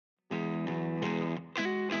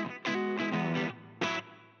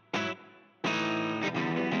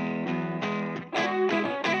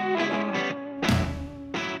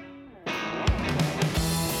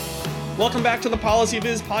Welcome back to the Policy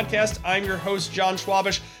Viz podcast. I'm your host, John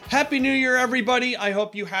Schwabish. Happy New Year, everybody. I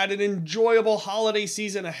hope you had an enjoyable holiday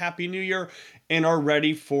season, a happy new year, and are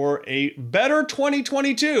ready for a better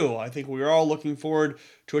 2022. I think we are all looking forward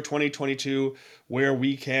to a 2022 where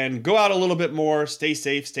we can go out a little bit more, stay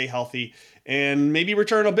safe, stay healthy, and maybe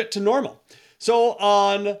return a bit to normal. So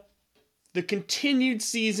on the continued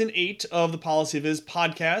season 8 of the Policy Viz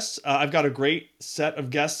podcast, I've got a great set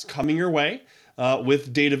of guests coming your way.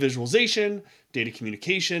 With data visualization, data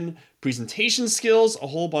communication, presentation skills, a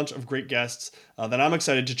whole bunch of great guests that I'm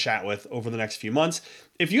excited to chat with over the next few months.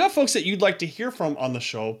 If you have folks that you'd like to hear from on the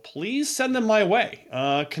show, please send them my way.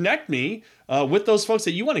 Connect me with those folks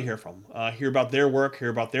that you want to hear from. Hear about their work, hear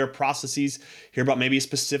about their processes, hear about maybe a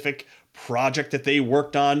specific project that they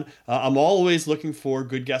worked on. I'm always looking for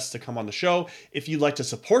good guests to come on the show. If you'd like to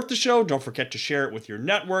support the show, don't forget to share it with your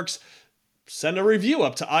networks. Send a review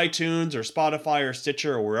up to iTunes or Spotify or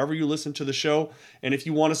Stitcher or wherever you listen to the show. And if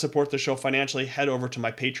you want to support the show financially, head over to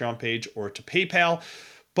my Patreon page or to PayPal.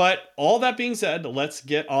 But all that being said, let's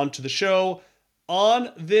get on to the show. On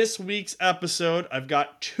this week's episode, I've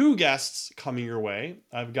got two guests coming your way.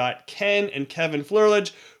 I've got Ken and Kevin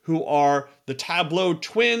Flerlage, who are the Tableau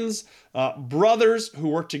twins, brothers who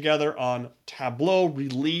work together on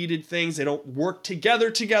Tableau-related things. They don't work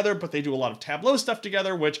together, but they do a lot of Tableau stuff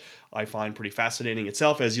together, which I find pretty fascinating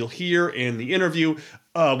itself. As you'll hear in the interview,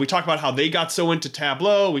 we talk about how they got so into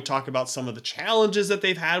Tableau. We talk about some of the challenges that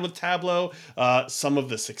they've had with Tableau, some of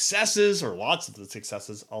the successes, or lots of the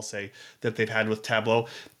successes, I'll say, that they've had with Tableau,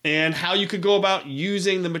 and how you could go about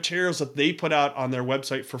using the materials that they put out on their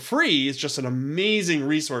website for free. Is just an amazing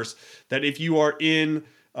resource that if you are in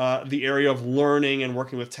the area of learning and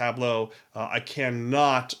working with Tableau, I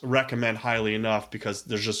cannot recommend highly enough, because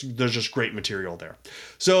there's just great material there.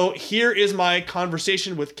 So here is my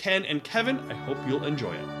conversation with Ken and Kevin. I hope you'll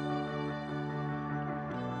enjoy it.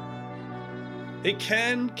 Hey,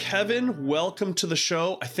 Ken, Kevin, welcome to the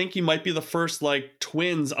show. I think you might be the first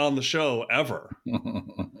twins on the show ever.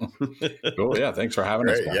 Cool. Yeah. Thanks for having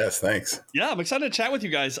us. Yes. Thanks. Yeah. I'm excited to chat with you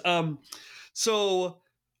guys. So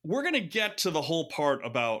we're going to get to the whole part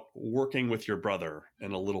about working with your brother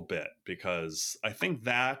in a little bit, because I think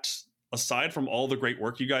that, aside from all the great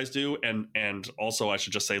work you guys do, and also I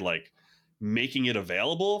should just say, making it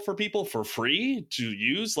available for people for free to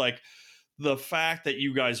use, the fact that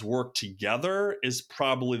you guys work together is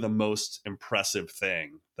probably the most impressive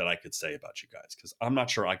thing that I could say about you guys, because I'm not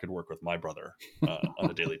sure I could work with my brother on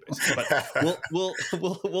a daily basis. But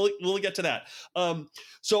we'll get to that.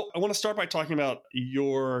 So I want to start by talking about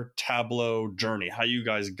your Tableau journey, how you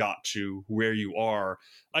guys got to where you are,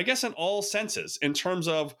 I guess in all senses, in terms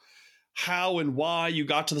of how and why you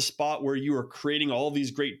got to the spot where you are creating all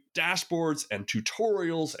these great dashboards and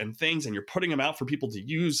tutorials and things, and you're putting them out for people to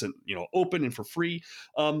use and, open and for free.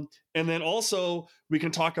 And then also we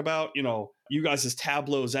can talk about, you guys as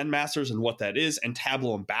Tableau Zen Masters and what that is, and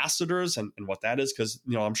Tableau ambassadors and what that is. Cause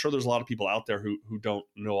I'm sure there's a lot of people out there who don't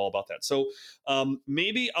know all about that. So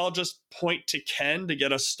maybe I'll just point to Ken to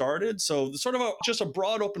get us started. So sort of just a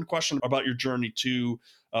broad open question about your journey to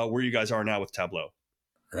where you guys are now with Tableau.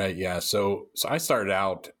 Right. Yeah. So I started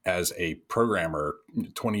out as a programmer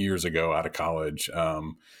 20 years ago out of college.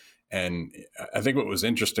 And I think what was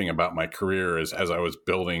interesting about my career is, as I was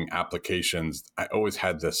building applications, I always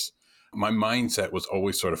had my mindset was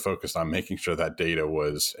always sort of focused on making sure that data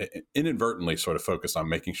was inadvertently sort of focused on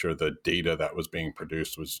making sure the data that was being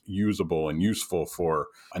produced was usable and useful for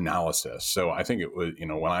analysis. So I think it was,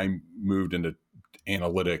 when I moved into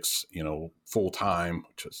analytics, full time,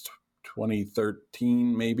 which was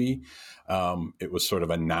 2013, maybe, it was sort of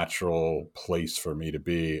a natural place for me to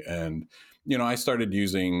be. And, I started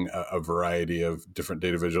using a variety of different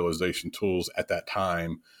data visualization tools at that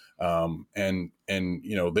time. And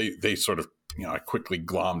they sort of, I quickly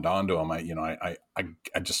glommed onto them. I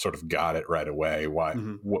just sort of got it right away, what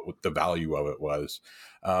the value of it was.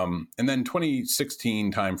 And then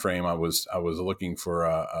 2016 timeframe, I was looking for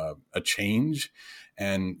a change,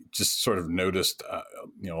 and just sort of noticed, a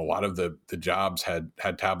lot of the jobs had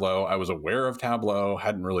Tableau. I was aware of Tableau,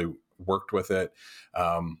 hadn't really worked with it.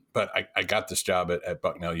 But I got this job at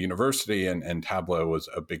Bucknell University, and Tableau was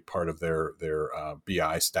a big part of their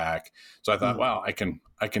BI stack. So I thought, wow, I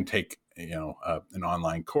can take an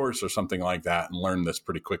online course or something like that and learn this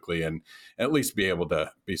pretty quickly, and at least be able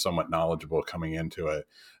to be somewhat knowledgeable coming into it.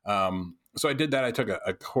 So I did that. I took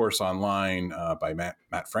a course online by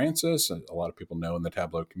Matt Francis, a lot of people know in the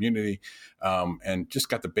Tableau community, and just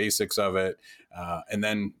got the basics of it, and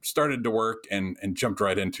then started to work and jumped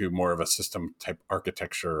right into more of a system type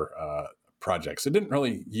architecture projects. I didn't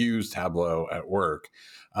really use Tableau at work.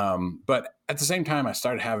 But at the same time, I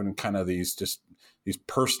started having kind of these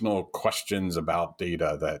personal questions about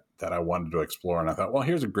data that I wanted to explore. And I thought, well,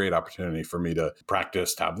 here's a great opportunity for me to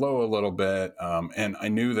practice Tableau a little bit. And I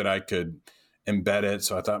knew that I could embed it.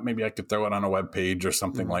 So I thought maybe I could throw it on a web page or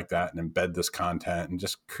something like that and embed this content and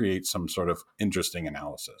just create some sort of interesting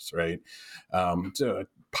analysis, right? So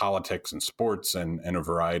politics and sports and a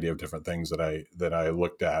variety of different things that I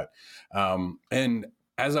looked at. And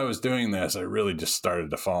as I was doing this, I really just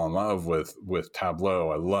started to fall in love with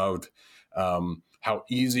Tableau. I loved how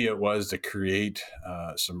easy it was to create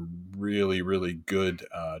some really, really good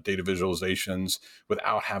data visualizations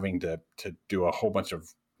without having to do a whole bunch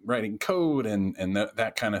of writing code and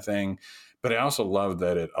that kind of thing. But I also loved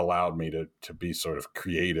that it allowed me to be sort of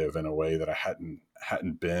creative in a way that I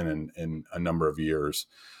hadn't been in a number of years.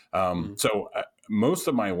 So most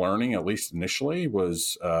of my learning, at least initially,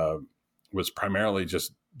 was primarily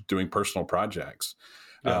just doing personal projects.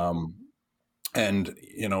 Yeah. And,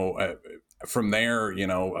 from there,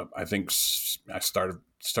 I think I started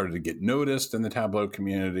to get noticed in the Tableau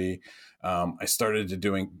community. I started to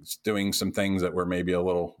doing some things that were maybe a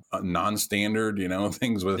little non-standard,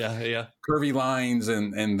 things with curvy lines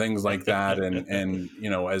and things like that. And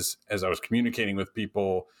as I was communicating with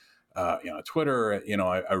people, Twitter,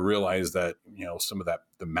 I realized that, some of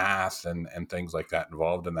the math and things like that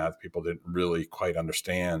involved in that people didn't really quite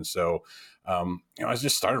understand. So, I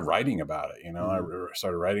just started writing about it, I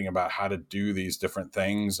started writing about how to do these different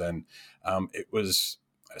things. And it was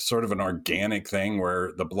sort of an organic thing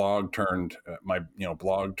where the blog turned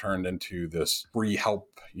into this free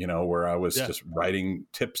help, where I was just writing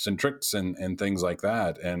tips and tricks and things like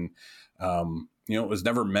that. And, it was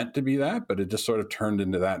never meant to be that, but it just sort of turned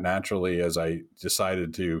into that naturally as I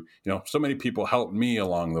decided to, so many people helped me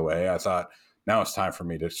along the way. I thought now it's time for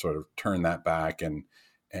me to sort of turn that back and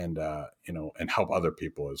help other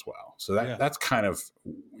people as well. So that's kind of,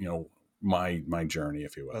 my journey,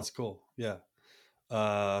 if you will. That's cool. Yeah.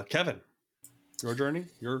 Kevin, your journey,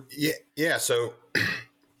 Yeah. So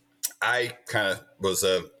I kind of was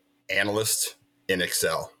a analyst in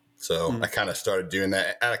Excel. So I kind of started doing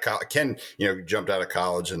that out of college. Ken, jumped out of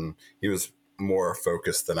college and he was more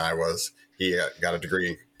focused than I was. He got a degree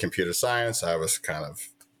in computer science. I was kind of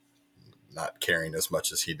not caring as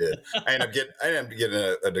much as he did. I ended up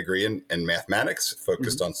getting a degree in mathematics,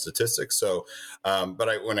 focused on statistics. So,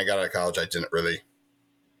 but when I got out of college, I didn't really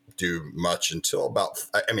do much until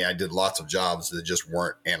I did lots of jobs that just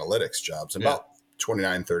weren't analytics jobs. About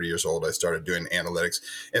 29, 30 years old, I started doing analytics.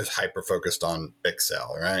 It was hyper focused on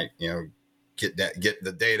Excel, right? Get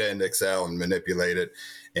the data into Excel and manipulate it.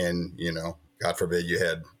 And, God forbid you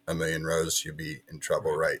had a million rows, you'd be in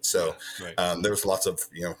trouble, right? So there was lots of,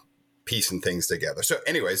 piecing things together. So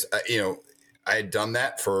anyways, I had done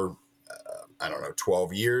that for,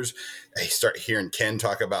 12 years. I start hearing Ken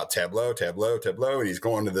talk about Tableau, and he's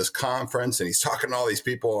going to this conference and he's talking to all these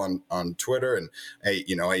people on Twitter. And I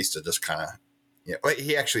used to just kind of,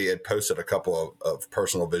 he actually had posted a couple of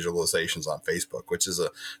personal visualizations on Facebook, which is a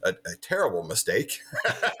terrible mistake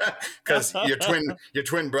because your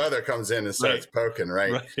twin brother comes in and starts poking,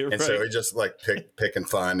 right? And so he just like picking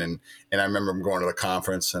fun. And I remember him going to the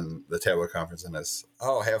conference and the Tableau conference, and it's,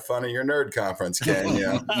 have fun at your nerd conference,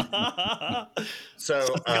 Ken. So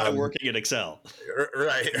working in Excel,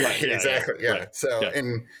 right, exactly, yeah. So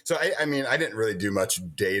I didn't really do much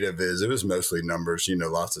data viz. It was mostly numbers,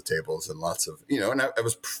 lots of tables and lots of and I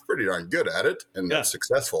was pretty darn good at it and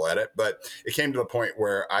successful at it. But it came to the point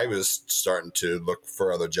where I was starting to look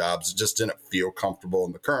for other jobs. It just didn't feel comfortable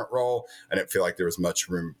in the current role. I didn't feel like there was much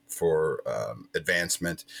room for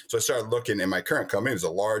advancement. So I started looking in my current company. It was a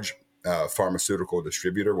large pharmaceutical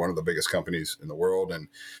distributor, one of the biggest companies in the world, and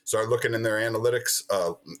started looking in their analytics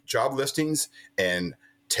job listings and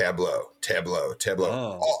Tableau.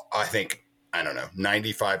 I think,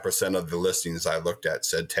 95% of the listings I looked at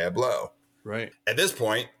said Tableau. Right. At this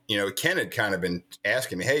point, Ken had kind of been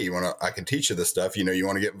asking me, hey, I can teach you this stuff, you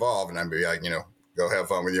want to get involved. And I'd be like, go have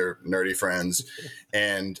fun with your nerdy friends.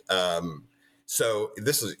 And so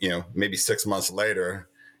this is, maybe 6 months later,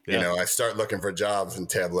 I start looking for jobs and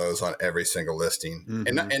Tableaus on every single listing.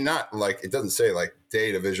 Mm-hmm. And not like, it doesn't say like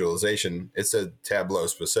data visualization. It said Tableau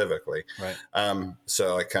specifically. Right.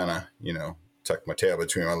 So I kind of, tucked my tail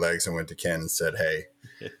between my legs and went to Ken and said, hey,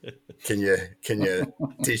 Can you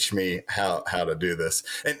teach me how to do this?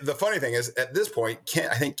 And the funny thing is, at this point,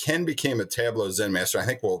 I think Ken became a Tableau Zen master. I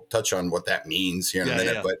think we'll touch on what that means here in a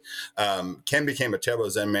minute. Yeah. But Ken became a Tableau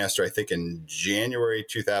Zen master, I think, in January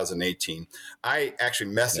 2018. I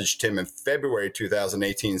actually messaged him in February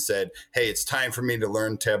 2018 and said, "Hey, it's time for me to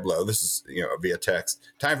learn Tableau." This is via text.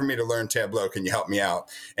 "Time for me to learn Tableau. Can you help me out?"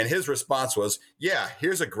 And his response was, "Yeah,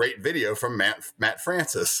 here's a great video from Matt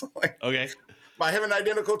Francis." Okay. I have an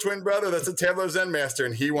identical twin brother that's a Tableau Zen master,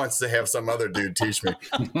 and he wants to have some other dude teach me.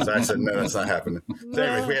 So I said, no, that's not happening. So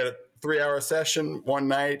anyways, we had a 3-hour session one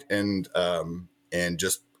night, and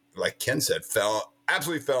just like Ken said,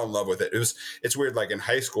 absolutely fell in love with it. It's weird. Like in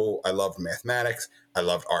high school, I loved mathematics. I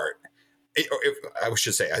loved art. I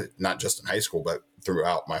should say, not just in high school, but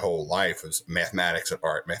throughout my whole life, it was mathematics and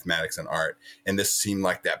art. And this seemed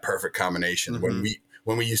like that perfect combination. Mm-hmm.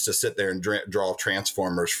 When we used to sit there and draw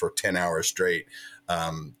transformers for 10 hours straight.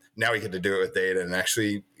 Now we get to do it with data. And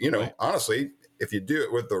actually, right. Honestly, if you do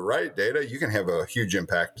it with the right data, you can have a huge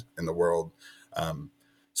impact in the world.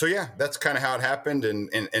 So yeah, that's kind of how it happened.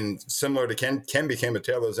 And similar to Ken became a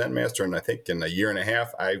Tableau Zen master. And I think in a year and a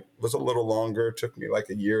half, I was a little longer. It took me like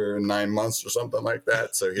a year and 9 months or something like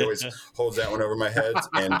that. So he always holds that one over my head.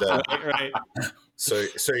 And right. So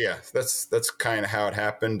yeah, that's kind of how it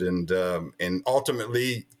happened. And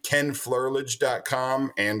ultimately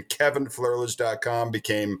KenFlerlage.com and KevinFlerlage.com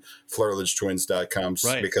became FlerlageTwins.com,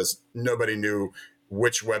 right, because nobody knew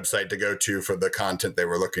which website to go to for the content they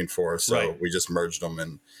were looking for. So right. We just merged them,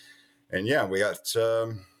 and yeah, we got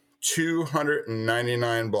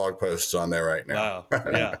 299 blog posts on there right now. Wow.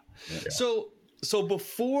 Yeah. Yeah. So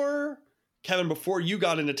before you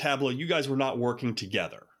got into Tableau, you guys were not working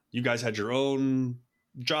together. You guys had your own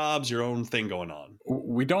jobs, your own thing going on.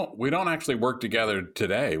 We don't actually work together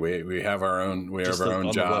today. We have our own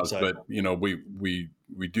jobs, but we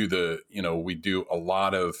do a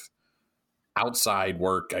lot of outside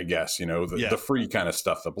work, I guess, the free kind of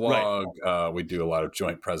stuff, the blog, right. We do a lot of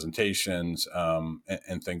joint presentations,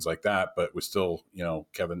 and things like that, but we still,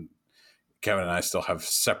 Kevin and I still have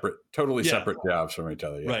totally separate jobs from each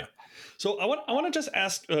other. Yeah. Right. So I want to just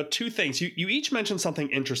ask two things. You each mentioned something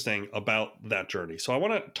interesting about that journey. So I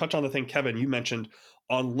want to touch on the thing, Kevin, you mentioned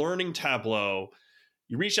on learning Tableau.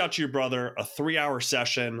 You reached out to your brother, a 3-hour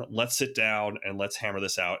session. Let's sit down and let's hammer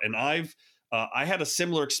this out. And I had a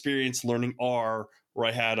similar experience learning R, where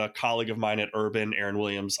I had a colleague of mine at Urban, Aaron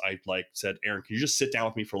Williams. I said, "Aaron, can you just sit down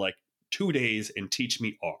with me for 2 days and teach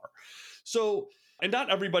me R?" So. And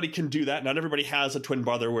not everybody can do that. Not everybody has a twin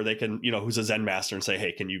brother where they can, who's a Zen master and say,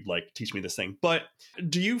 "Hey, can you teach me this thing?" But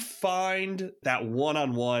do you find that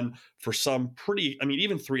one-on-one for some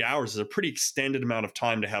even 3 hours is a pretty extended amount of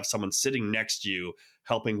time to have someone sitting next to you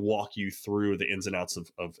helping walk you through the ins and outs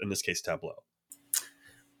of in this case, Tableau?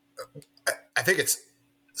 I think it's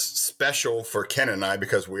special for Ken and I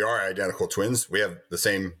because we are identical twins. We have the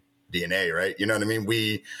same DNA, right? You know what I mean?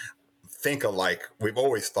 We think alike. We've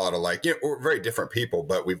always thought alike. We're very different people,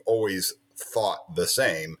 but we've always thought the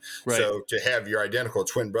same. Right. So to have your identical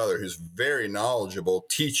twin brother who's very knowledgeable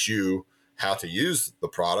teach you how to use the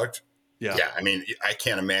product. Yeah. I mean, I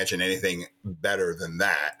can't imagine anything better than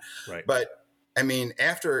that. Right. But I mean,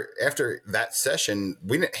 after that session,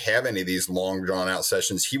 we didn't have any of these long drawn out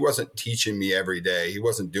sessions. He wasn't teaching me every day. He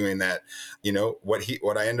wasn't doing that.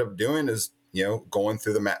 What I ended up doing is, going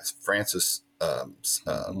through the Matt Francis,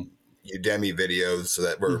 Udemy videos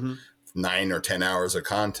that were 9 or 10 hours of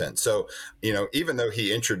content. So, even though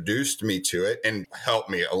he introduced me to it and helped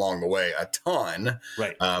me along the way a ton,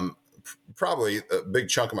 right. Probably a big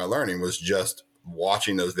chunk of my learning was just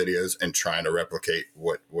watching those videos and trying to replicate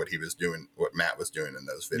what he was doing, what Matt was doing in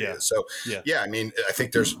those videos. Yeah. So I mean, I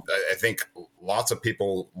think lots of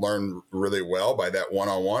people learn really well by that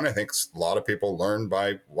one-on-one. I think a lot of people learn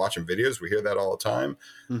by watching videos. We hear that all the time.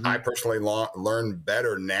 Mm-hmm. I personally learn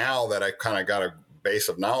better now that I kind of got a base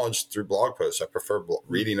of knowledge through blog posts. I prefer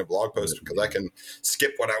reading a blog post because I can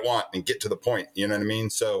skip what I want and get to the point. You know what I mean?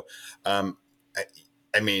 So, I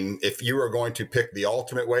mean, if you are going to pick the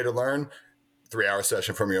ultimate way to learn, 3-hour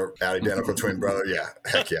session from your identical twin brother. Yeah.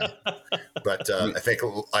 Heck yeah. But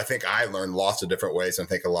I think I learned lots of different ways. And I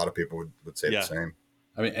think a lot of people would say the same.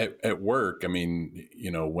 I mean, at work, I mean,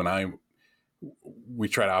 we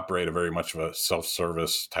try to operate a very much of a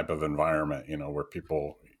self-service type of environment, where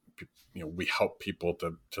people, we help people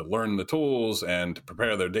to learn the tools and to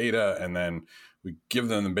prepare their data. And then we give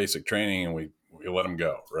them the basic training and we let them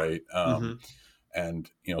go. Right.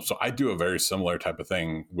 And, so I do a very similar type of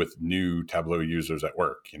thing with new Tableau users at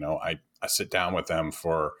work. I sit down with them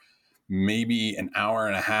for maybe an hour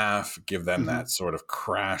and a half, give them that sort of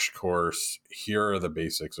crash course. Here are the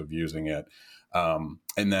basics of using it. And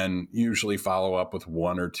then usually follow up with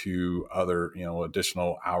one or two other,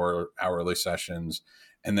 additional hourly sessions.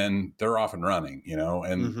 And then they're off and running,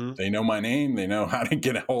 and they know my name, they know how to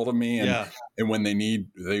get a hold of me. And when they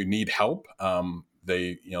need help,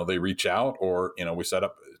 they reach out, or, we set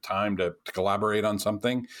up time to collaborate on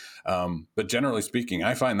something. But generally speaking,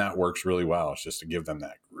 I find that works really well. It's just to give them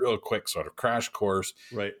that real quick sort of crash course,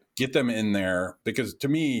 right? Get them in there, because to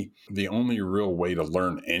me, the only real way to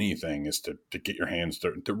learn anything is to get your hands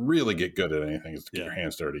dirty. To really get good at anything is to get your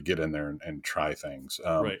hands dirty, get in there and try things.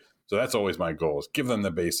 Right. So that's always my goal, is give them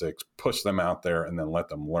the basics, push them out there, and then let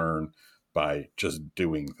them learn by just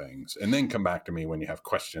doing things, and then come back to me when you have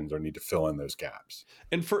questions or need to fill in those gaps.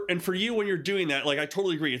 And for you, when you're doing that, like, I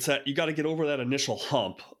totally agree. It's that you got to get over that initial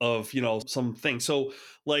hump of, some things. So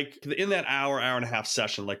like in that hour and a half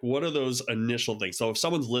session, like, what are those initial things? So if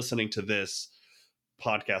someone's listening to this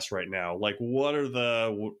podcast right now, like, what are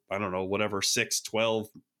the, I don't know, whatever, 6, 12,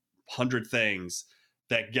 100 things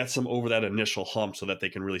that gets them over that initial hump so that they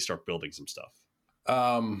can really start building some stuff?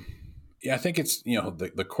 Yeah, I think it's,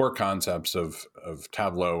 the core concepts of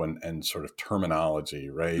Tableau and sort of terminology,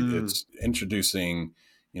 right? It's introducing,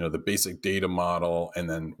 the basic data model, and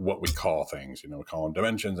then what we call things, we call them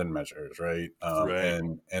dimensions and measures, right?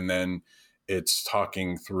 And then it's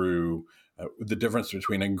talking through the difference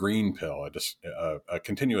between a green pill, a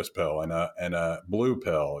continuous pill, and a blue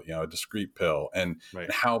pill, a discrete pill, and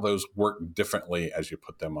how those work differently as you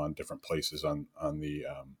put them on different places on the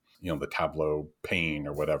the Tableau pane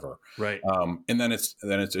or whatever. Right. And then it's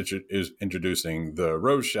introducing the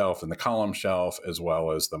row shelf and the column shelf, as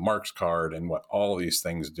well as the marks card, and what all these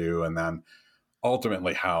things do. And then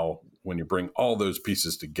ultimately how, when you bring all those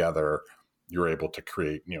pieces together, you're able to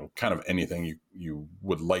create, kind of anything you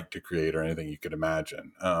would like to create, or anything you could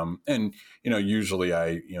imagine. And, usually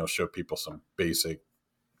I, show people some basic,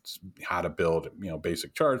 how to build,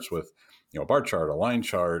 basic charts with, a bar chart, a line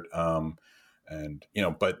chart. And,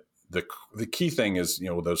 but the key thing is,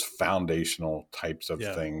 those foundational types of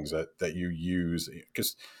things that you use,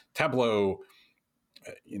 because Tableau,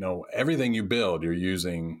 everything you build, you're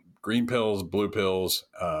using green pills, blue pills,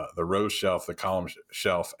 the row shelf, the column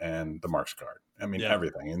shelf, and the marks card. I mean,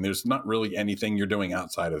 everything. And there's not really anything you're doing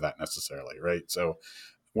outside of that necessarily, right? So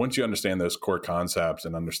once you understand those core concepts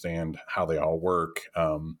and understand how they all work,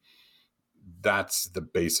 that's the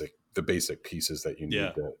basic pieces that you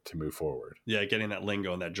need to move forward. Yeah, getting that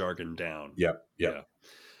lingo and that jargon down. Yep. Yeah.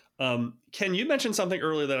 Ken, you mentioned something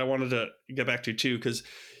earlier that I wanted to get back to too, because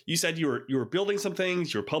you said you were building some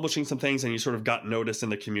things, you were publishing some things, and you sort of got noticed in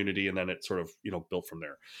the community, and then it sort of built from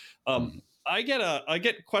there. I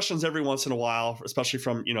get questions every once in a while, especially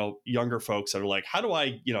from younger folks that are like, how do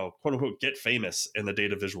I quote unquote get famous in the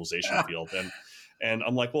data visualization field? And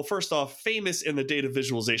I'm like, well, first off, famous in the data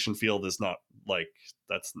visualization field is not like,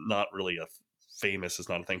 that's not really famous is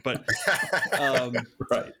not a thing, but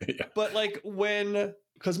right. Yeah. But like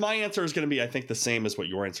because my answer is going to be, I think, the same as what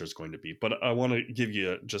your answer is going to be, but I want to give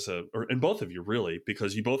you and both of you really,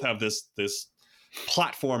 because you both have this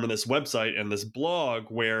platform and this website and this blog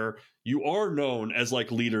where you are known as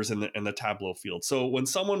like leaders in the Tableau field. So when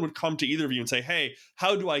someone would come to either of you and say, hey,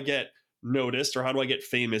 how do I get noticed, or how do I get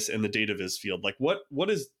famous in the data viz field? Like what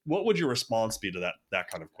would your response be to that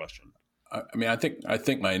kind of question? I mean, I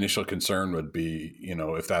think my initial concern would be,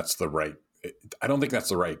 if that's the right, I don't think that's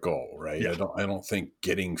the right goal, right? Yeah. I don't think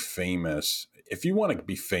getting famous, if you want to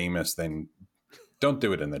be famous, then don't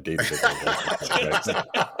do it in the data visualization.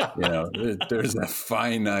 Right? There's a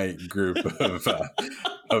finite group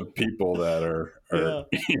of people that are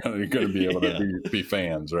going to be able to be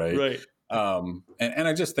fans, right? Right. And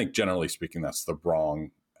I just think, generally speaking, that's the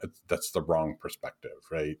wrong perspective,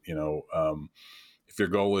 right? If your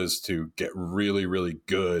goal is to get really, really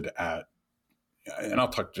good at, and I'll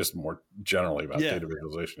talk just more generally about data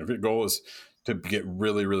visualization. If your goal is to get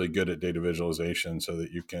really, really good at data visualization so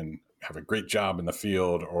that you can have a great job in the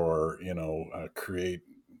field, or, create,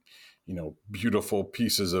 beautiful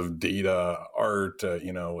pieces of data art,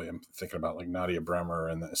 I'm thinking about like Nadia Bremer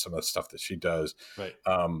and some of the stuff that she does. Right.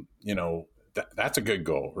 That's a good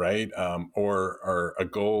goal, right? Or a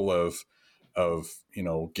goal of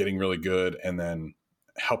getting really good and then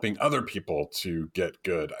helping other people to get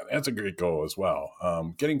good. That's a great goal as well.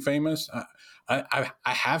 Getting famous, I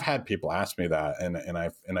have had people ask me that, and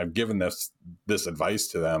I've given this advice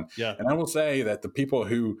to them. Yeah. And I will say that the people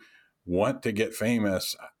who want to get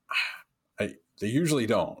famous, they usually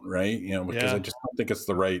don't, right? Because I just don't think it's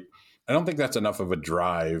I don't think that's enough of a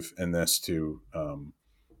drive in this to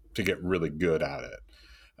get really good at it.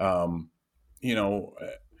 you know,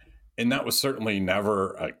 and that was certainly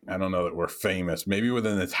never, I don't know that we're famous, maybe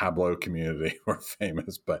within the Tableau community we're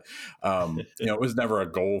famous, but, it was never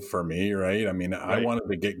a goal for me. Right. I mean, I Right. wanted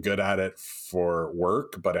to get good at it for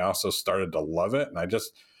work, but I also started to love it. And I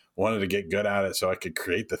just wanted to get good at it so I could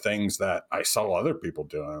create the things that I saw other people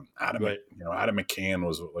doing. Adam McCann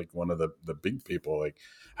was like one of the big people. Like,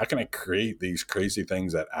 how can I create these crazy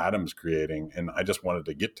things that Adam's creating? And I just wanted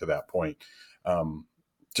to get to that point.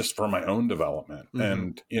 Just for my own development.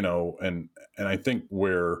 And, and I think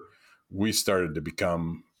where we started to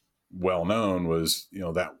become well known was,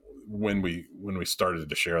 that when we started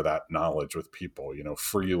to share that knowledge with people,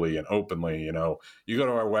 freely and openly. You go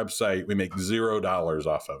to our website, we make $0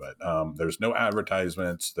 off of it. There's no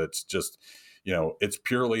advertisements. That's just, it's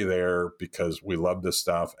purely there because we love this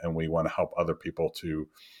stuff and we want to help other people to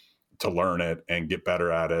learn it and get better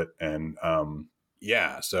at it. And,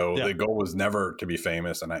 the goal was never to be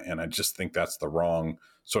famous, and I just think that's the wrong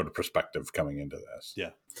sort of perspective coming into this.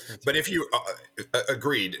 Yeah, but if you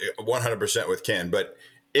agreed 100% with Ken, but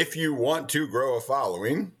if you want to grow a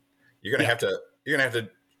following, you're gonna have to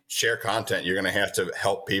share content. You're gonna have to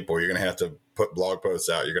help people. You're gonna have to put blog posts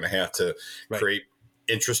out. You're gonna have to create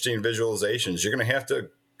interesting visualizations. You're gonna have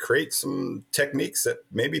to create some techniques that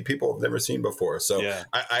maybe people have never seen before. So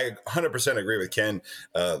I 100% agree with Ken.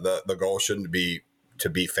 The goal shouldn't be to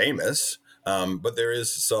be famous, but there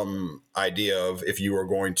is some idea of if you are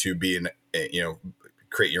going to be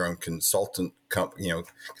create your own consultancy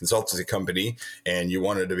company, and you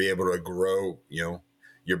wanted to be able to grow,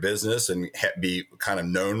 your business and be kind of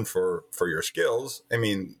known for your skills. I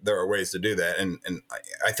mean, there are ways to do that. And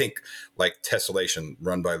I think like Tessellation,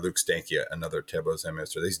 run by Luke Stankia, another Tableau Zen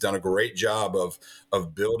master, he's done a great job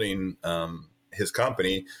of building his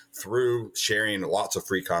company through sharing lots of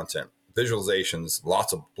free content, visualizations,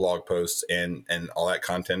 lots of blog posts, and all that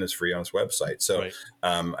content is free on his website. So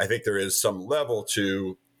I think there is some level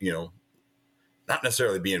to, not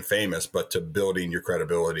necessarily being famous, but to building your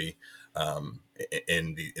credibility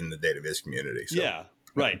in the database community. So,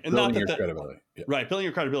 and building your credibility. Building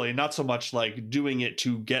your credibility, not so much like doing it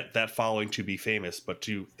to get that following to be famous, but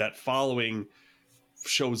to that following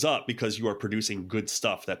shows up because you are producing good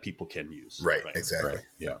stuff that people can use. Right. Exactly. Right.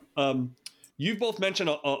 Yeah. You've both mentioned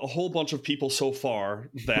a whole bunch of people so far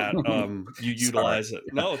that you utilize it.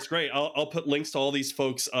 No, it's great. I'll put links to all these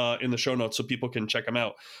folks in the show notes so people can check them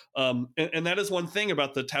out. And that is one thing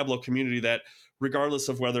about the Tableau community, that regardless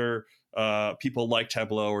of whether people like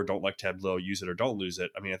Tableau or don't like Tableau, use it or don't lose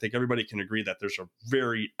it, I mean, I think everybody can agree that there's a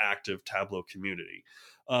very active Tableau community.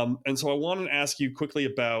 And so I wanted to ask you quickly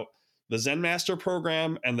about the Zen Master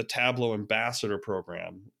program and the Tableau Ambassador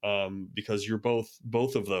program, because you're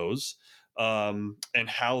both of those. And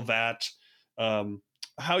how that,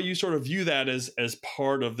 how you sort of view that as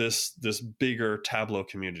part of this bigger Tableau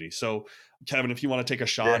community. So, Kevin, if you want to take a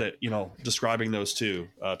shot at describing those two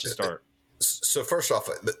to start. So first off,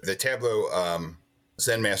 the Tableau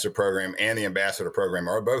Zen Master program and the Ambassador program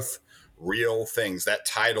are both real things. That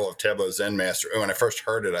title of Tableau Zen Master, when I first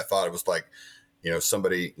heard it, I thought it was like,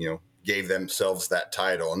 somebody gave themselves that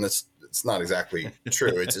title, and it's not exactly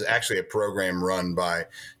true. It's actually a program run by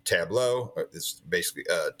Tableau. It's basically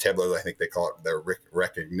Tableau, I think they call it their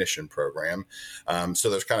recognition program. So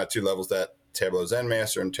there's kind of two levels, that Tableau Zen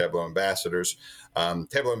Master and Tableau Ambassadors.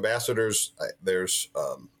 Tableau Ambassadors, there's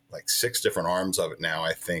like 6 different arms of it now.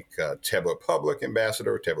 I think Tableau Public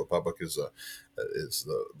Ambassador. Tableau Public is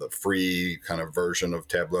the free kind of version of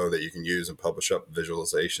Tableau that you can use and publish up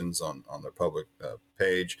visualizations on their public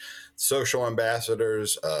page. Social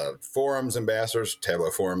ambassadors, forums ambassadors,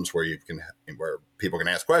 Tableau forums where people can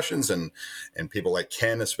ask questions, and people like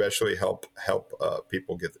Ken especially help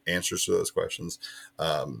people get answers to those questions.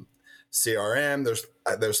 CRM,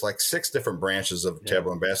 there's like 6 different branches of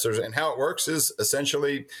Tableau Ambassadors, and how it works is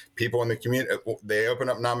essentially people in the community, they open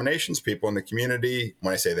up nominations. People in the community,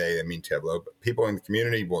 when I say they, I mean Tableau, but people in the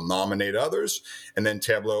community will nominate others, and then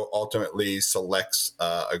Tableau ultimately selects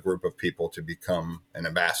a group of people to become an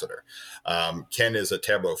ambassador. Ken is a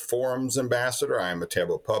Tableau Forums ambassador. I am a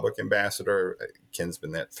Tableau Public ambassador. Ken's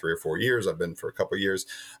been that 3 or 4 years. I've been for a couple of years.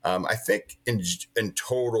 I think in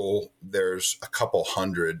total, there's a couple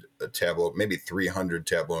hundred Tableau, maybe 300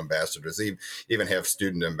 Tableau ambassadors. They even have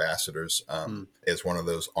student ambassadors as one of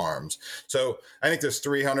those arms. So I think there's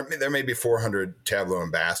 300, there may be 400 Tableau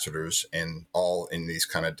ambassadors, in all in these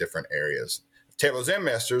kind of different areas. Tableau Zen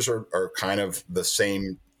Masters are kind of the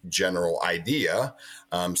same general idea.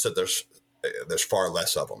 So there's far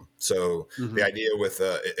less of them. So the idea with,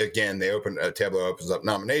 again, Tableau opens up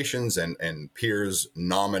nominations, and peers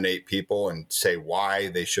nominate people and say why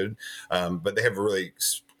they should. But they have really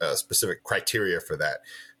specific criteria for that.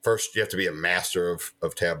 First, you have to be a master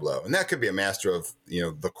of Tableau, and that could be a master of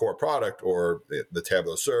the core product or the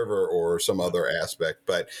Tableau server or some other aspect.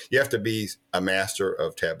 But you have to be a master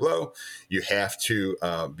of Tableau. You have to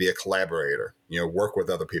be a collaborator. Work with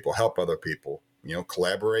other people, help other people.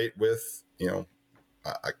 Collaborate with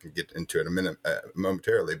I can get into it in a minute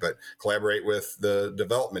momentarily, but collaborate with the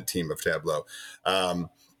development team of Tableau. And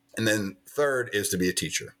then third is to be a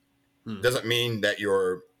teacher. Doesn't mean that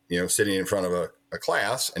you're sitting in front of a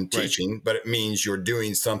class and teaching, but it means you're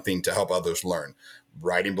doing something to help others learn.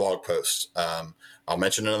 Writing blog posts. I'll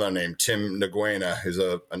mention another name, Tim Nguyen, who's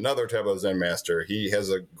another Tableau Zen master. He has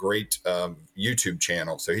a great YouTube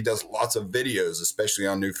channel. So he does lots of videos, especially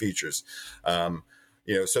on new features.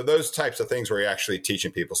 So those types of things where you're actually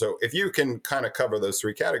teaching people. So if you can kind of cover those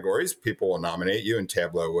three categories, people will nominate you, and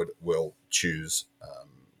Tableau will choose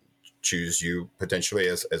you potentially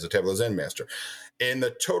as a Tableau Zen master. In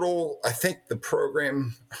the total, I think the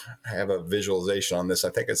program, I have a visualization on this.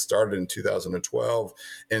 I think it started in 2012.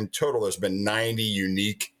 In total, there's been 90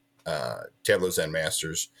 unique Tableau Zen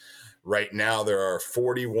masters. Right now, there are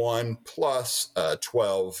 41 plus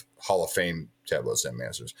 12 Hall of Fame Tableau Zen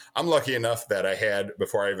masters. I'm lucky enough that I had,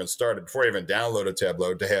 before I even downloaded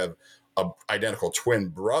Tableau, to have a identical twin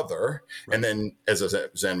brother, and then as a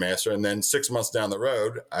Zen master. And then 6 months down the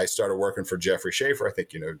road, I started working for Jeffrey Schaefer. I think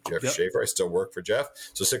Jeff Schaefer. I still work for Jeff.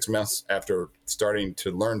 So 6 months after starting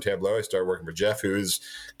to learn Tableau, I started working for Jeff, who is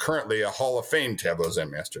currently a Hall of Fame Tableau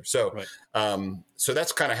Zen master. So, so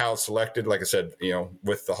that's kind of how it's selected. Like I said,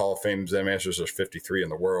 with the Hall of Fame Zen masters, there's 53 in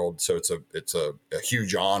the world. So it's a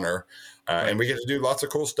huge honor, and we get to do lots of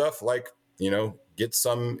cool stuff, like get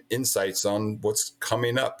some insights on what's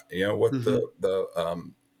coming up, what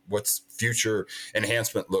what's future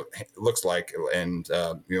enhancement looks like. And,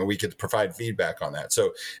 we could provide feedback on that.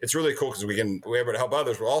 So it's really cool because we're able to help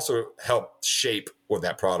others. We'll also help shape what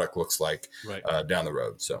that product looks like down the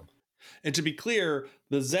road. So, and to be clear,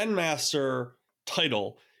 the Zen Master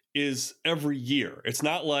title is every year. It's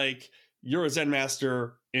not like you're a Zen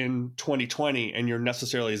Master in 2020 and you're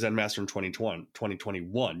necessarily a Zen Master in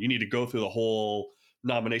 2021. You need to go through the whole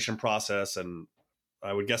nomination process, and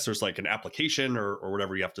I would guess there's like an application or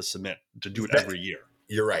whatever you have to submit to do it every year.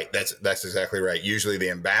 You're right. That's exactly right. Usually the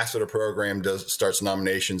ambassador program starts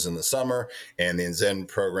nominations in the summer, and the Zen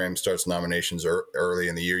program starts nominations early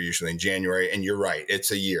in the year, usually in January. And you're right.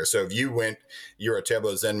 It's a year. So if you're a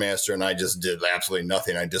Tableau Zen master and I just did absolutely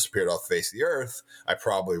nothing, I disappeared off the face of the earth, I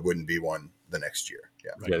probably wouldn't be one the next year.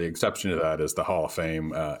 Yeah. Yeah. The exception to that is the Hall of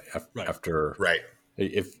Fame after. Right.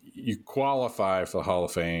 If you qualify for the Hall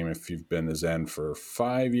of Fame, if you've been a Zen for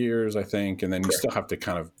 5 years, I think, and then you still have to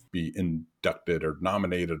kind of be inducted or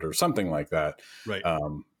nominated or something like that. Right.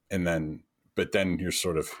 But then you're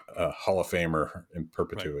sort of a Hall of Famer in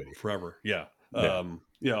perpetuity. Right. Forever. Yeah.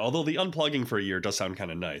 Yeah. Although the unplugging for a year does sound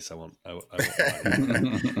kind of nice. I won't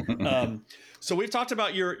lie. So we've talked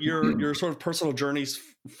about your sort of personal journeys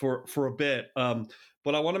for a bit.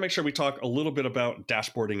 But I want to make sure we talk a little bit about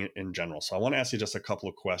dashboarding in general. So I want to ask you just a couple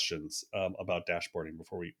of questions about dashboarding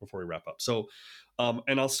before we wrap up. So,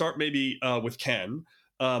 and I'll start maybe with Ken.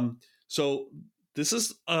 So this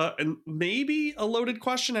is maybe a loaded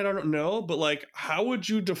question. I don't know, but like, how would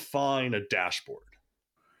you define a dashboard?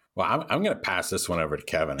 Well, I'm going to pass this one over to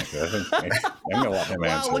Kevin. I think I'm going to let him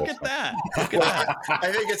answer. Wow, look at that! Look at that!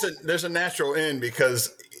 I think there's a natural end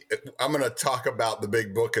because I'm going to talk about the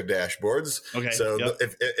big book of dashboards. Okay. So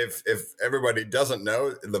if everybody doesn't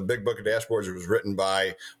know, the big book of dashboards was written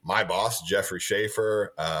by my boss, Jeffrey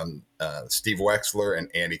Schaefer, Steve Wexler,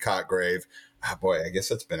 and Andy Cotgrave. Oh boy, I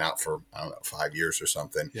guess it's been out for, 5 years or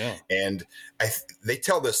something. Yeah. And they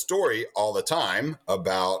tell this story all the time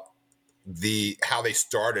about how they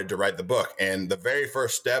started to write the book. And the very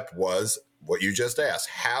first step was what you just asked.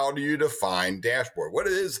 How do you define dashboard? What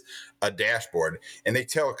is a dashboard? And I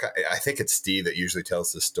think it's Steve that usually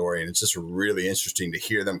tells this story. And it's just really interesting to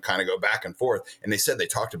hear them kind of go back and forth. And they said they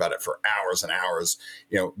talked about it for hours and hours.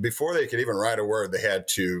 Before they could even write a word, they had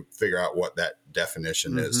to figure out what that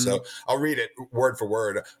definition is. So I'll read it word for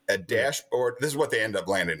word. A dashboard, this is what they end up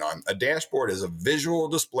landing on. A dashboard is a visual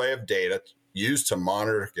display of data used to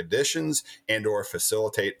monitor conditions and or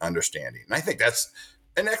facilitate understanding. And I think that's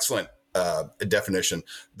an excellent definition.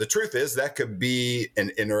 The truth is that could be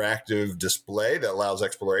an interactive display that allows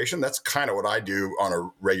exploration. That's kind of what I do on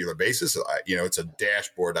a regular basis. It's a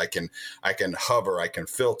dashboard. I can hover, I can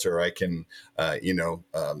filter, I can,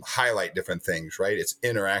 highlight different things, right? It's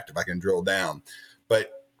interactive. I can drill down.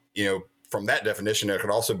 But, from that definition, there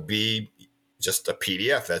could also be, just a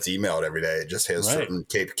PDF that's emailed every day. It just has Right. certain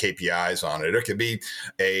KPIs on it. It could be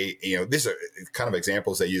these are kind of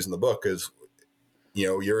examples they use in the book is,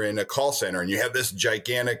 you're in a call center and you have this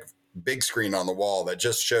gigantic big screen on the wall that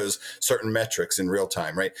just shows certain metrics in real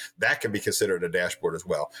time, right? That can be considered a dashboard as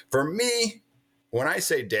well. For me, when I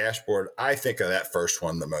say dashboard, I think of that first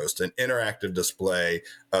one the most, an interactive display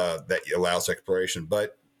that allows exploration.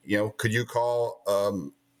 But, could you call,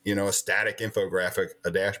 a static infographic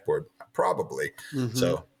a dashboard? Probably. Mm-hmm.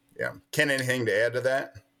 So, yeah. Ken, anything to add to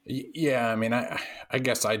that? Yeah. I mean, I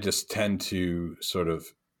guess I just tend to sort of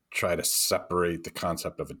try to separate the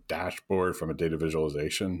concept of a dashboard from a data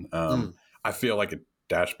visualization. I feel like a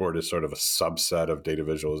dashboard is sort of a subset of data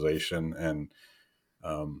visualization, and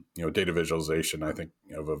data visualization, I think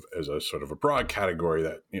of as a sort of a broad category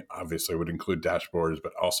that obviously would include dashboards,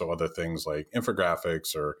 but also other things like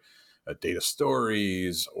infographics or data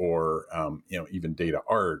stories or even data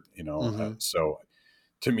art. So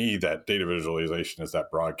to me, that data visualization is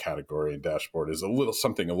that broad category, and dashboard is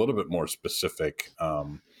something a little bit more specific.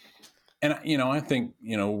 And I think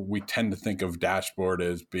we tend to think of dashboard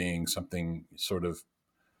as being something sort of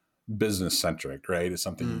business centric, right? It's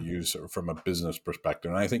something you use from a business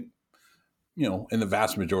perspective. And I think, in the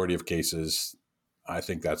vast majority of cases, I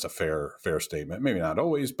think that's a fair statement. Maybe not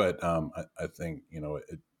always, but I think,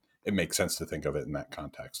 it makes sense to think of it in that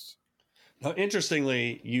context. Now,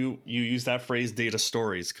 interestingly, you use that phrase data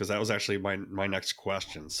stories, because that was actually my next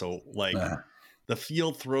question. So people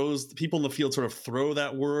in the field sort of throw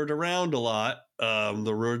that word around a lot,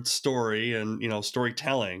 the word story and,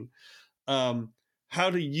 storytelling. How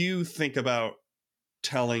do you think about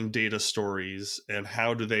telling data stories, and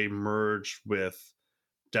how do they merge with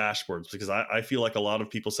dashboards? Because I feel like a lot of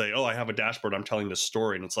people say, oh, I have a dashboard, I'm telling this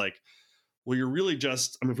story. And it's like, well, you're really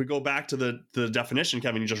just, if we go back to the definition,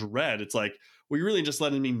 Kevin, you just read, it's like, well, you're really just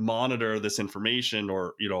letting me monitor this information,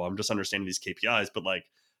 or, I'm just understanding these KPIs, but like,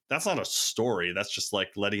 that's not a story. That's just like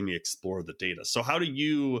letting me explore the data. So how do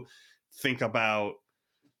you think about,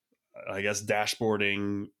 I guess,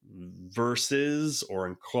 dashboarding versus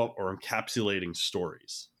or encapsulating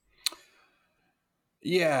stories?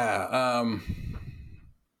 Yeah.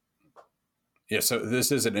 So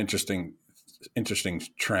this is an interesting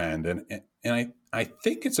trend. And I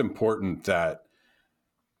think it's important that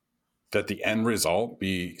the end result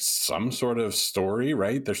be some sort of story,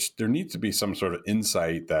 right? There needs to be some sort of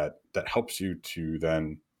insight that helps you to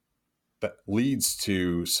then, that leads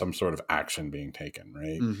to some sort of action being taken,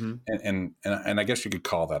 right? Mm-hmm. And I guess you could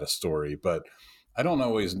call that a story, but I don't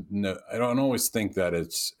always think that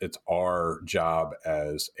it's our job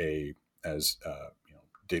as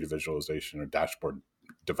data visualization or dashboard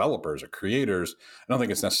developers or creators. I don't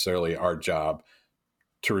think it's necessarily our job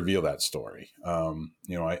to reveal that story.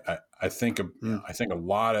 I think a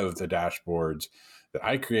lot of the dashboards that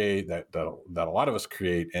I create, that a lot of us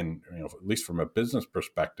create, and at least from a business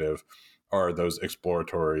perspective, are those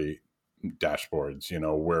exploratory dashboards.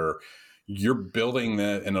 Where you're building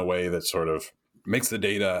that in a way that sort of makes the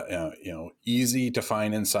data easy to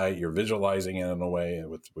find insight. You're visualizing it in a way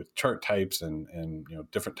with chart types and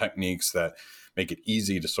different techniques that make it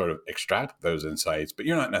easy to sort of extract those insights, but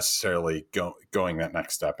you're not necessarily going that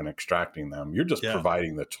next step and extracting them. You're just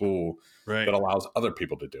providing the tool that allows other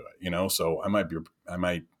people to do it. So I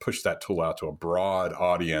might push that tool out to a broad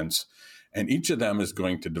audience, and each of them is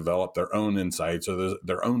going to develop their own insights or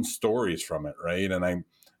their own stories from it, right? And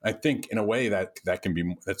I think in a way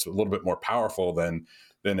that's a little bit more powerful than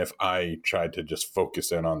if I tried to just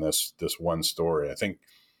focus in on this one story. I think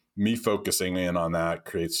me focusing in on that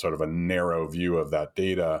creates sort of a narrow view of that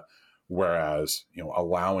data, whereas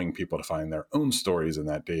allowing people to find their own stories in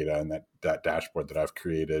that data and that dashboard that I've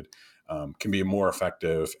created can be more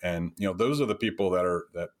effective. And those are the people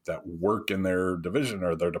that work in their division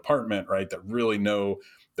or their department, right? That really know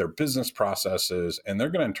their business processes, and they're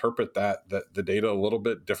going to interpret the data a little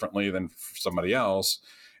bit differently than somebody else,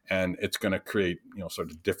 and it's going to create sort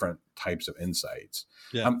of different types of insights.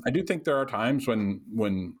 Yeah. I do think there are times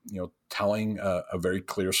when telling a very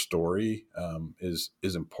clear story is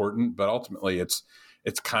important, but ultimately it's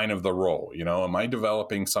kind of the role. Am I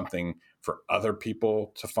developing something for other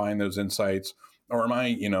people to find those insights, or am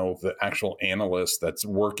I the actual analyst that's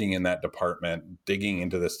working in that department, digging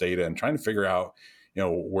into this data and trying to figure out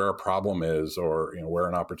where a problem is, or where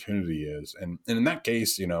an opportunity is, and in that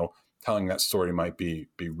case, telling that story might be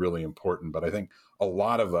really important. But I think a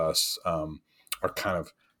lot of us are kind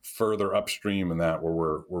of further upstream in that,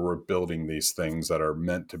 where we're building these things that are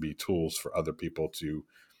meant to be tools for other people to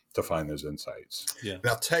to find those insights. Yeah. And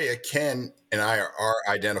I'll tell you, Ken and I are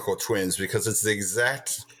identical twins because it's the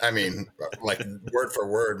exact, I mean, like word for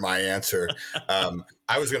word, my answer.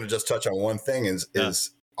 I was going to just touch on one thing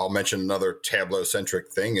is I'll mention another Tableau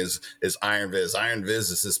centric thing is IronViz.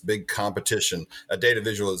 IronViz is this big competition, a data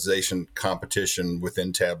visualization competition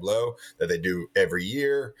within Tableau that they do every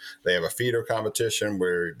year. They have a feeder competition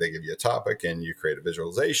where they give you a topic and you create a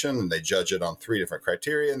visualization and they judge it on 3 different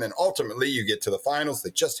criteria. And then ultimately you get to the finals. They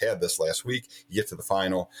just had this last week. You get to the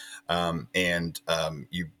final and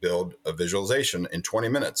you build a visualization in 20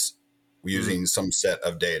 minutes using some set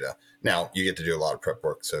of data. Now, you get to do a lot of prep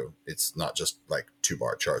work, so it's not just like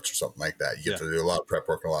 2-bar charts or something like that. You get to do a lot of prep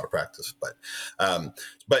work and a lot of practice. But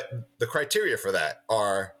the criteria for that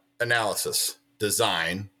are analysis,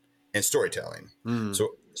 design, and storytelling.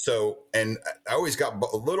 So, and I always got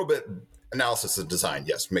a little bit analysis and design.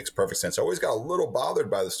 Yes, makes perfect sense. I always got a little bothered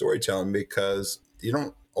by the storytelling because you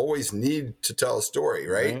don't always need to tell a story,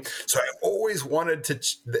 right? So I always wanted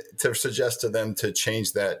to suggest to them to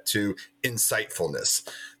change that to insightfulness,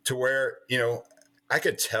 to where, you know, I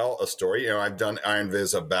could tell a story. You know, I've done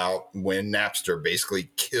IronViz about when Napster basically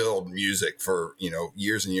killed music for, you know,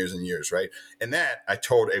 years and years and years, right? And that I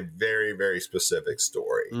told a very, very specific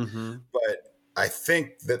story. But I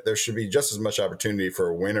think that there should be just as much opportunity for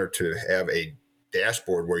a winner to have a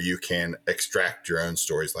dashboard where you can extract your own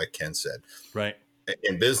stories, like Ken said. Right.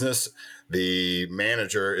 In business, the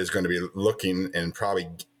manager is going to be looking and probably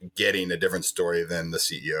getting a different story than the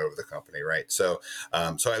CEO of the company, right? So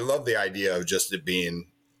I love the idea of just it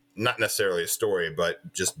being not necessarily a story,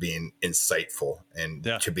 but just being insightful and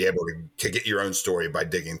to be able to get your own story by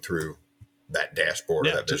digging through that dashboard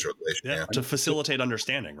or that visualization. To facilitate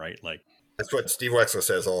understanding, right? Like that's what Steve Wexler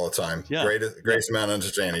says all the time. Greatest amount of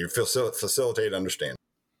understanding. You facilitate understanding.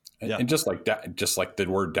 And just like that, just like the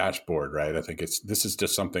word dashboard, right? I think this is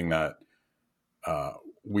just something that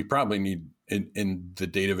we probably need in the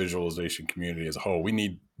data visualization community as a whole. We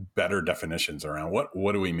need better definitions around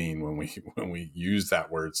what do we mean when we use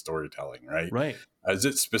that word storytelling, right? Right. Is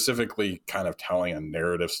it specifically kind of telling a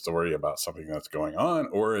narrative story about something that's going on,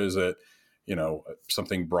 or is it, you know,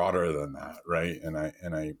 something broader than that, right?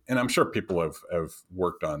 And I'm sure people have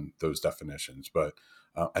worked on those definitions, but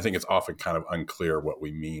I think it's often kind of unclear what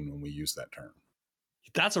we mean when we use that term.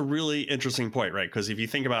 That's a really interesting point, right? Because if you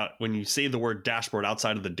think about when you say the word dashboard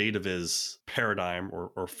outside of the data viz paradigm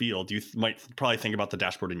or field, you might probably think about the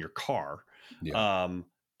dashboard in your car. Yeah.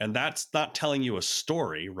 And that's not telling you a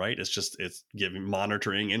story, right? It's giving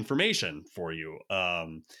monitoring information for you.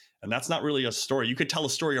 And that's not really a story. You could tell a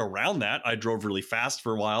story around that. I drove really fast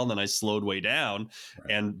for a while and then I slowed way down,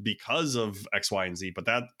 and because of X, Y, and Z.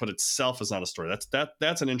 But itself is not a story.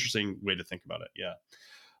 That's an interesting way to think about it. Yeah.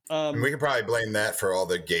 And we could probably blame that for all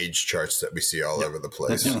the gauge charts that we see all over the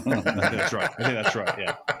place. I think that's right.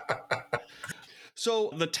 Yeah.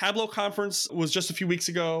 So the Tableau conference was just a few weeks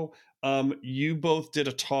ago. You both did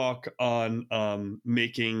a talk on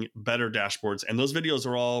making better dashboards, and those videos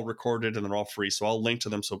are all recorded and they're all free. So I'll link to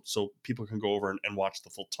them so people can go over and watch the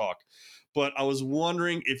full talk. But I was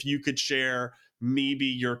wondering if you could share maybe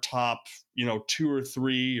your top, 2 or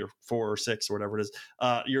 3 or 4 or 6 or whatever it is,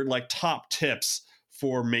 your like top tips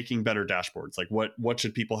for making better dashboards. Like what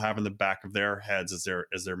should people have in the back of their heads as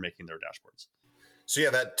they're making their dashboards? So yeah,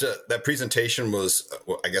 that presentation was,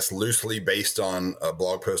 I guess, loosely based on a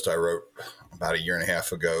blog post I wrote about 1.5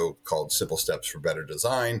 years ago called "Simple Steps for Better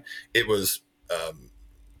Design." It was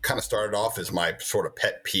kind of started off as my sort of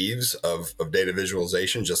pet peeves of data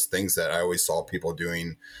visualization, just things that I always saw people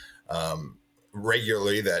doing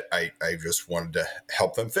regularly that I just wanted to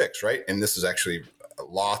help them fix, right? And this is actually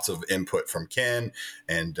lots of input from Ken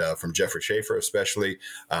and from Jeffrey Schaefer especially.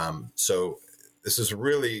 So this is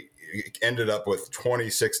really ended up with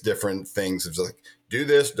 26 different things. It's like, do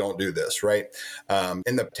this, don't do this, right?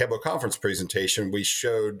 In the Tableau conference presentation, we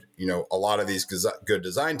showed, a lot of these good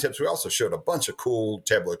design tips. We also showed a bunch of cool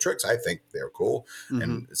Tableau tricks. I think they were cool. Mm-hmm.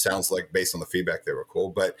 And it sounds like based on the feedback, they were cool.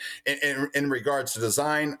 But in regards to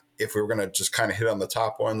design, if we were going to just kind of hit on the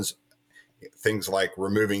top ones, things like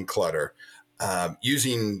removing clutter,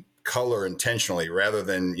 using color intentionally rather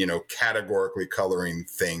than, categorically coloring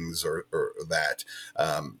things or that,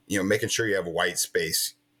 making sure you have white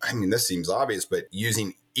space. I mean, this seems obvious, but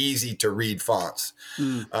using easy to read fonts.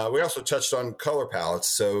 We also touched on color palettes.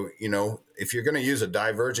 So, if you're going to use a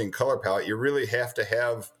diverging color palette, you really have to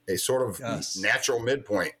have a sort of natural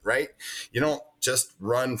midpoint, right? You don't just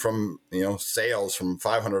run from, sales from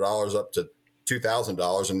 $500 up to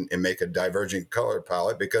 $2,000 and make a diverging color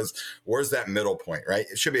palette, because where's that middle point, right?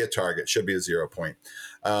 It should be a target, should be a 0 point.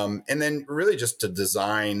 And then really just to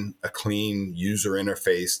design a clean user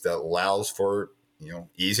interface that allows for,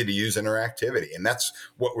 easy to use interactivity. And that's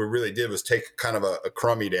what we really did, was take kind of a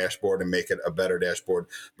crummy dashboard and make it a better dashboard,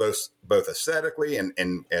 both aesthetically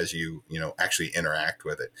and as you actually interact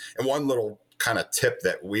with it. And one little kind of tip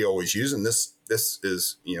that we always use, and this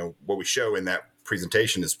is, what we show in that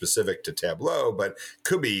presentation is specific to Tableau, but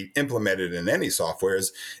could be implemented in any software,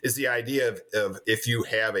 is the idea of if you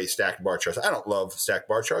have a stacked bar chart. I don't love stacked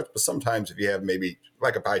bar charts, but sometimes if you have maybe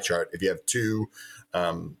like a pie chart, if you have two,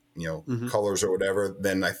 colors or whatever,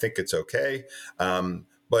 then I think it's okay.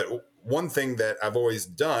 But one thing that I've always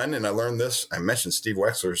done, and I learned this, I mentioned Steve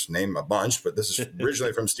Wexler's name a bunch, but this is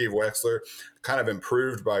originally from Steve Wexler, kind of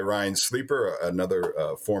improved by Ryan Sleeper, another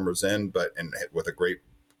former Zen, and with a great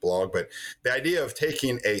blog. But the idea of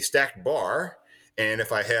taking a stacked bar, and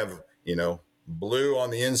if I have, blue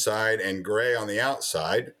on the inside and gray on the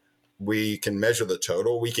outside, we can measure the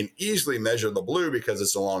total. We can easily measure the blue because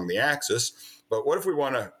it's along the axis. But what if we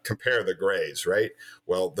want to compare the grays, right?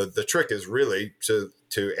 Well, the trick is really to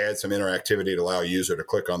add some interactivity to allow a user to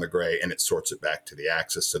click on the gray, and it sorts it back to the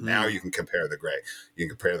axis. So now you can compare the gray. You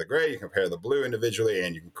can compare the gray, you can compare the blue individually,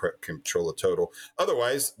 and you can control the total.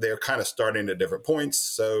 Otherwise, they're kind of starting at different points.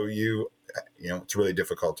 So it's really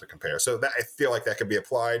difficult to compare. So that, I feel like that could be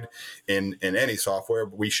applied in any software,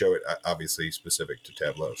 but we show it obviously specific to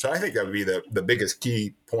Tableau. So I think that would be the biggest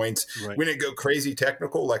key points. Right. We didn't go crazy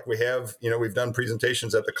technical like we have, we've done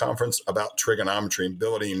presentations at the conference about trigonometry and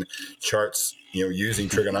building charts, using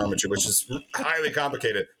trigonometry, which is highly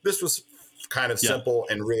complicated. This was kind of simple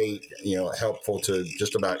and really, helpful to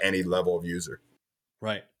just about any level of user.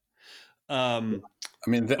 Right. I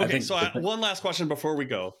think one last question before we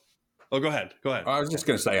go. Oh, go ahead. I was just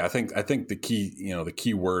going to say, I think the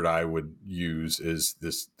key word I would use is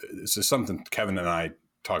this. This is something Kevin and I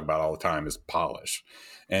talk about all the time, is polish.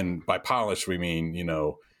 And by polish, we mean,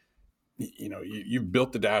 you've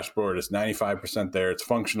built the dashboard. It's 95% there. It's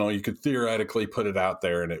functional. You could theoretically put it out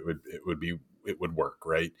there and it would work.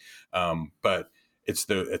 Right. But it's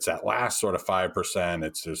that last sort of 5%.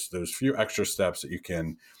 It's just those few extra steps that you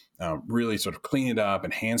can really sort of clean it up,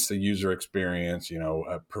 enhance the user experience,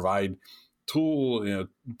 provide tool,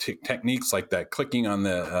 techniques like that, clicking on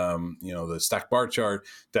the, the stack bar chart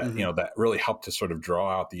that, that really help to sort of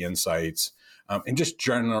draw out the insights, and just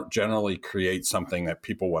generally create something that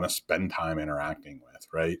people want to spend time interacting with.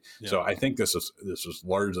 Right. Yeah. So I think this was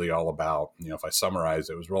largely all about, if I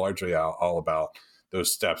summarize, it was largely all about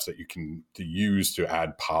those steps that you can use to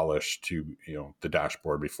add polish to, the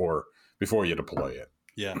dashboard before you deploy it.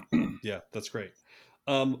 Yeah. Yeah. That's great.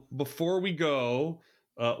 Before we go,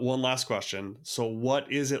 one last question. So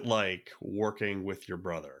what is it like working with your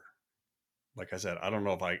brother? Like I said, I don't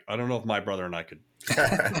know if my brother and I could.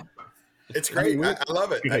 It's great. I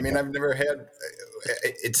love it. I've never had,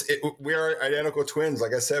 we are identical twins.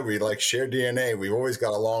 Like I said, we share DNA. We've always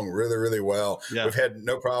got along really, really well. Yeah. We've had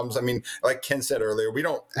no problems. Like Ken said earlier, we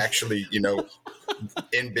don't actually,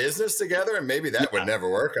 in business together, and maybe that would never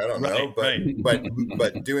work. I don't know.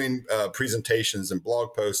 But doing presentations and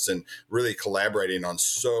blog posts and really collaborating on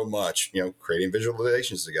so much, creating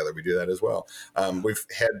visualizations together, we do that as well. We've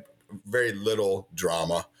had very little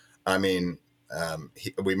drama.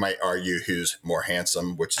 We might argue who's more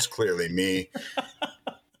handsome, which is clearly me.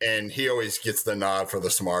 And he always gets the nod for the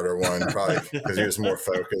smarter one, probably because he was more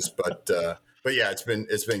focused. But yeah, it's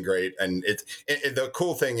been great. And the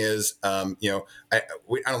cool thing is, I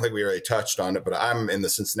don't think we really touched on it, but I'm in the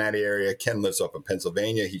Cincinnati area. Ken lives up in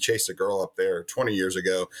Pennsylvania. He chased a girl up there 20 years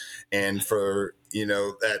ago. And for,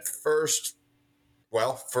 that first,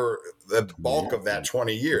 for the bulk of that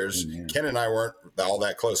 20 years, Ken and I weren't all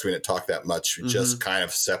that close. We didn't talk that much. We just kind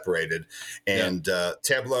of separated. And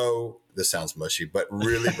Tableau, this sounds mushy, but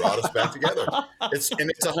really brought us back together. It's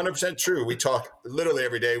 100% true. We talk literally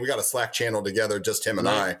every day. We got a Slack channel together, just him and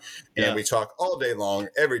I, and we talk all day long,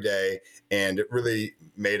 every day. And it really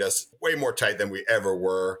made us way more tight than we ever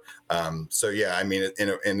were.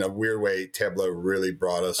 In a weird way, Tableau really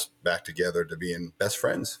brought us back together to being best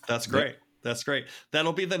friends. That's great. That's great.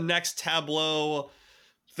 That'll be the next Tableau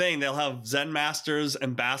thing. They'll have Zen Masters,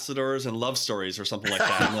 ambassadors, and love stories or something like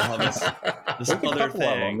that. And they'll have this other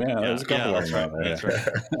thing. There's a couple of them. That's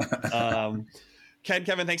right.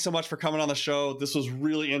 Kevin, thanks so much for coming on the show. This was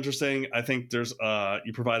really interesting. I think there's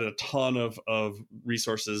you provided a ton of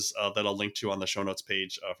resources that I'll link to on the show notes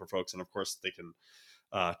page for folks. And of course, they can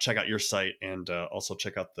check out your site and also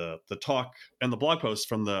check out the talk and the blog post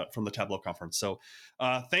from the Tableau conference. So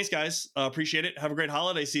thanks, guys. Appreciate it. Have a great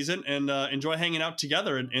holiday season and enjoy hanging out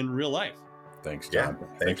together in real life. Thanks, John. Yeah.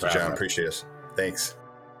 Thank you, John. Appreciate it. Thanks.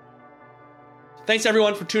 Thanks,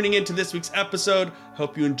 everyone, for tuning in to this week's episode.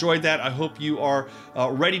 Hope you enjoyed that. I hope you are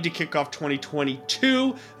ready to kick off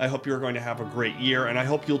 2022. I hope you're going to have a great year, and I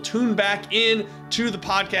hope you'll tune back in to the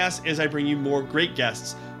podcast as I bring you more great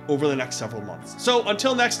guests over the next several months. So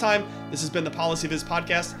until next time, this has been the PolicyViz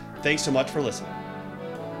podcast. Thanks so much for listening.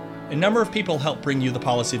 A number of people help bring you the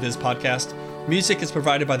PolicyViz podcast. Music is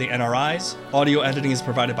provided by the NRIs, audio editing is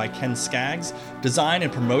provided by Ken Skaggs, design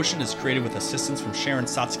and promotion is created with assistance from Sharon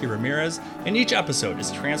Satsky Ramirez, and each episode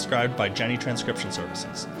is transcribed by Jenny Transcription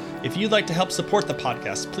Services. If you'd like to help support the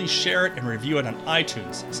podcast, please share it and review it on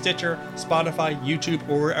iTunes, Stitcher, Spotify, YouTube,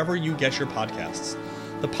 or wherever you get your podcasts.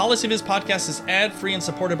 The PolicyViz podcast is ad-free and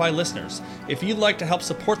supported by listeners. If you'd like to help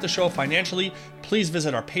support the show financially, please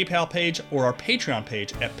visit our PayPal page or our Patreon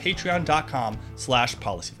page at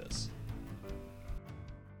patreon.com/PolicyViz.